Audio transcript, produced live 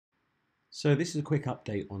So this is a quick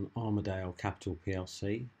update on Armadale Capital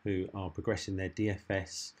PLC, who are progressing their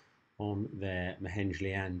DFS on their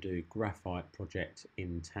Mohenjo-Daro graphite project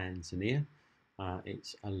in Tanzania.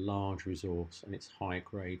 It's a large resource and it's a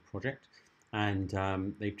high-grade project,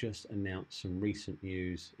 and they've just announced some recent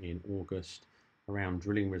news in August around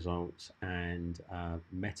drilling results and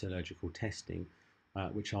metallurgical testing,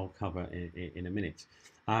 which I'll cover in a minute.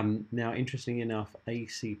 Now, interestingly enough,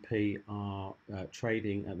 ACP are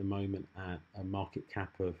trading at the moment at a market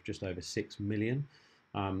cap of just over 6 million,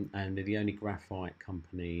 and they're the only graphite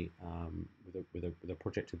company with a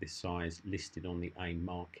project of this size listed on the AIM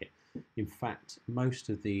market. In fact, most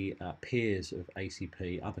of the peers of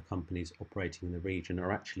ACP, other companies operating in the region,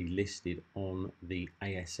 are actually listed on the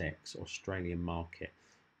ASX Australian market.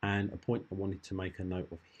 And a point I wanted to make a note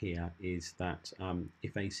of here is that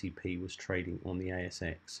if ACP was trading on the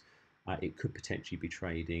ASX, it could potentially be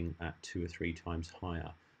trading at 2 or 3 times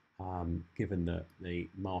higher, given that the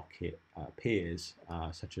market peers,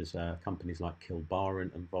 such as companies like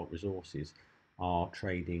Kilbaran and Vault Resources, are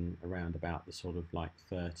trading around about the sort of like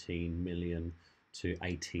 13 million to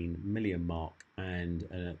 18 million mark. And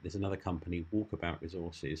there's another company, Walkabout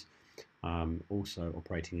Resources, also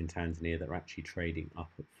operating in Tanzania, that are actually trading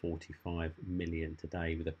up at 45 million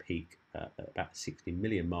today, with a peak at about 60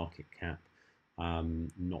 million market cap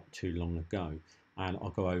not too long ago. And I'll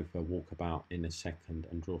go over Walkabout in a second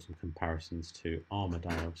and draw some comparisons to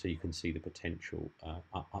Armadale so you can see the potential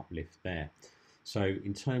uplift there. So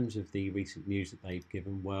in terms of the recent news that they've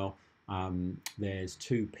given, well, there's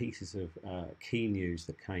 2 pieces of key news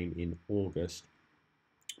that came in August.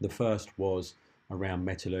 The first was around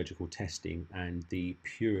metallurgical testing and the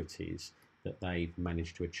purities that they've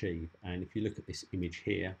managed to achieve. And if you look at this image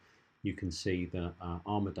here, you can see that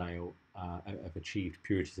Armadale have achieved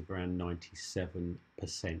purities of around 97%.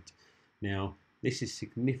 Now, this is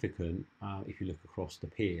significant if you look across the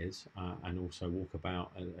peers, and also Walkabout,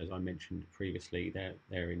 as I mentioned previously,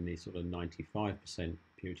 they're in the sort of 95%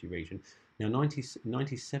 purity region. Now,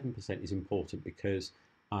 97% is important because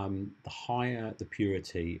the higher the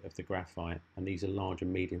purity of the graphite, and these are large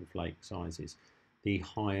and medium flake sizes, the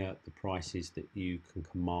higher the prices that you can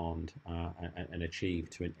command and achieve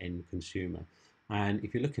to an end consumer. And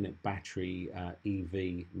if you're looking at battery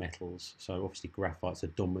EV metals, so obviously graphite's a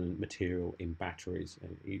dominant material in batteries,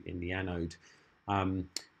 in the anode,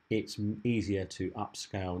 it's easier to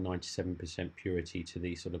upscale 97% purity to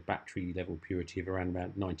the sort of battery level purity of around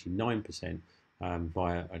about 99%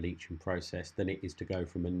 via a leaching process than it is to go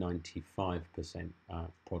from a 95%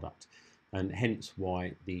 product. And hence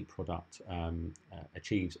why the product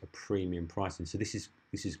achieves a premium pricing. So this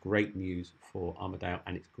is great news for Armadale,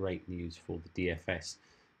 and it's great news for the DFS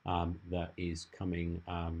that is coming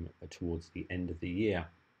towards the end of the year.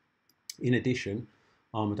 In addition,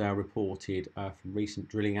 Armadale reported from recent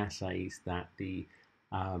drilling assays that the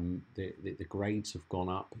grades have gone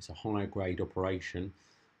up. It's a higher grade operation.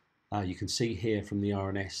 You can see here from the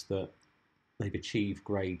RNS that they've achieved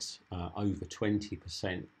grades over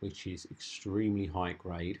 20%, which is extremely high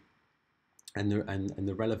grade. And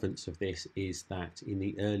the relevance of this is that in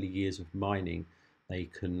the early years of mining, they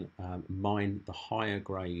can mine the higher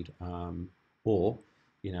grade ore,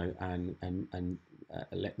 and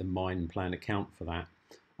let the mine plan account for that,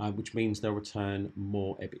 which means they'll return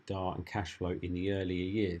more EBITDA and cash flow in the earlier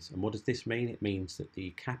years. And what does this mean? It means that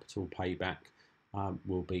the capital payback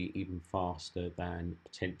will be even faster than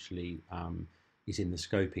potentially is in the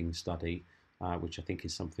scoping study, which I think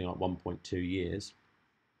is something like 1.2 years,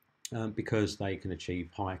 because they can achieve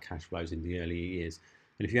higher cash flows in the earlier years.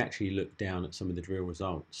 And if you actually look down at some of the drill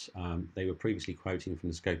results, they were previously quoting from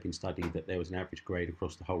the scoping study that there was an average grade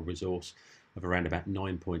across the whole resource of around about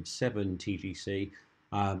 9.7 TGC.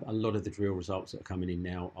 A lot of the drill results that are coming in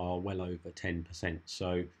now are well over 10%.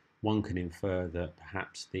 So one can infer that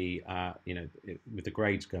perhaps with the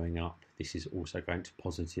grades going up, this is also going to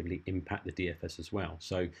positively impact the DFS as well.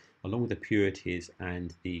 So along with the purities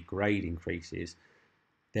and the grade increases,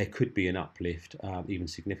 there could be an uplift, even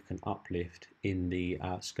significant uplift in the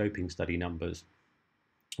scoping study numbers,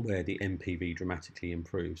 where the NPV dramatically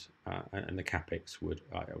improves, and the capex would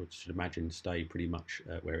should imagine, stay pretty much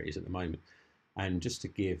where it is at the moment. And just to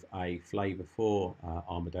give a flavour for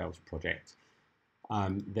Armadale's project,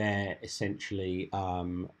 they're essentially,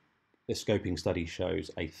 the scoping study shows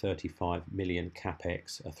a 35 million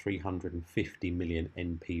capex, a 350 million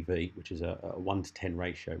NPV, which is a 1 to 10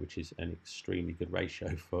 ratio, which is an extremely good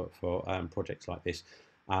ratio for projects like this,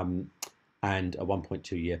 and a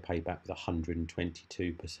 1.2 year payback with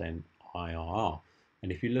 122% IRR.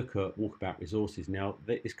 And if you look at Walkabout Resources, now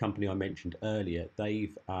this company I mentioned earlier,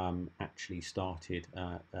 they've actually started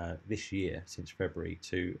this year, since February,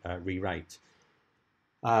 to re-rate.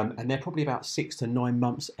 And they're probably about 6 to 9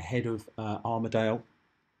 months ahead of Armadale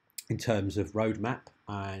in terms of roadmap.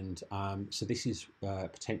 And so this is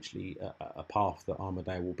potentially a path that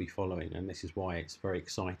Armadale will be following, and this is why it's very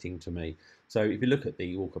exciting to me. So if you look at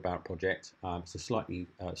the Walkabout project, it's a slightly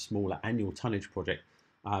smaller annual tonnage project.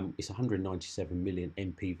 It's 197 million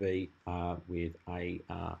NPV with a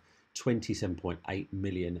 27.8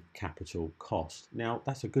 million capital cost. Now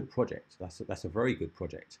that's a good project. That's a very good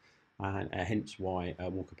project, and hence why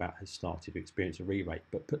Walkabout has started to experience a re-rate.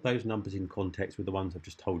 But put those numbers in context with the ones I've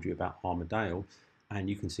just told you about Armadale, and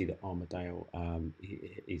you can see that Armadale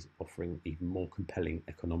is offering even more compelling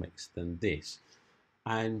economics than this.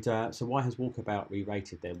 And so why has Walkabout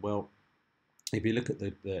re-rated then? Well, if you look at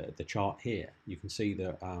the chart here, you can see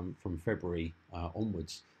that from February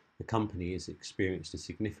onwards, the company has experienced a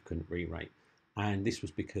significant re-rate. And this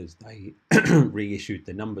was because they reissued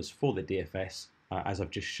the numbers for the DFS, as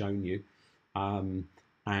I've just shown you.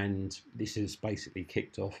 And this has basically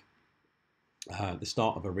kicked off the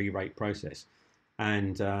start of a re-rate process.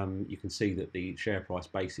 And you can see that the share price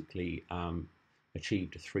basically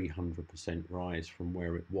achieved a 300% rise from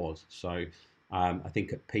where it was. So I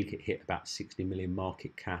think at peak it hit about 60 million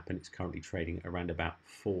market cap, and it's currently trading at around about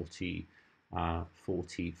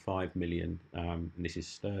 45 million, and this is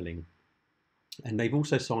sterling. And they've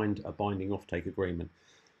also signed a binding offtake agreement.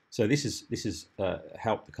 So this has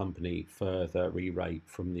helped the company further re-rate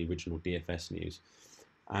from the original DFS news.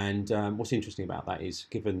 And what's interesting about that is,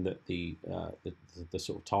 given that the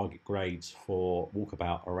sort of target grades for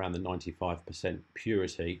Walkabout are around the 95%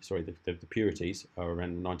 purity, sorry, the purities are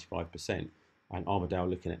around the 95%, and Armadale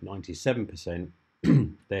looking at 97%,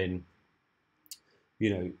 then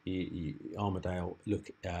Armadale look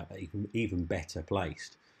even better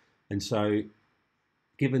placed. And so,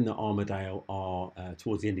 given that Armadale are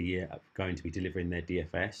towards the end of the year going to be delivering their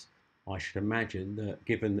DFS, I should imagine that,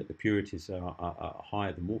 given that the purities are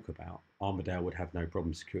higher than Walkabout, Armadale would have no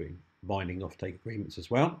problem securing binding offtake agreements as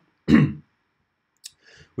well,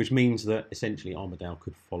 which means that essentially Armadale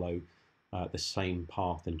could follow the same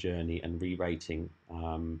path and journey and re-rating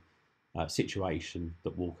situation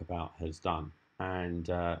that Walkabout has done. And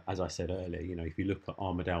as I said earlier, if you look at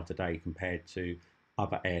Armadale today compared to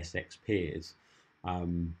other ASX peers,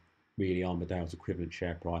 really Armadale's equivalent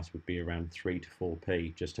share price would be around 3 to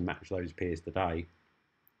 4p, just to match those peers today.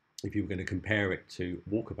 If you were going to compare it to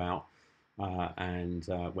Walkabout and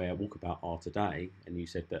where Walkabout are today, and you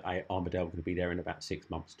said that Armadale was going to be there in about 6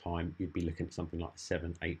 months' time, you'd be looking at something like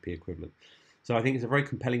 7, 8p equivalent. So I think it's a very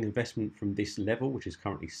compelling investment from this level, which is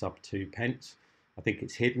currently sub 2 pence. I think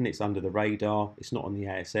it's hidden, it's under the radar, it's not on the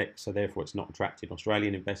ASX, so therefore it's not attracting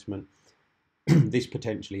Australian investment. This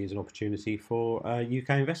potentially is an opportunity for UK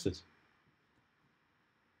investors.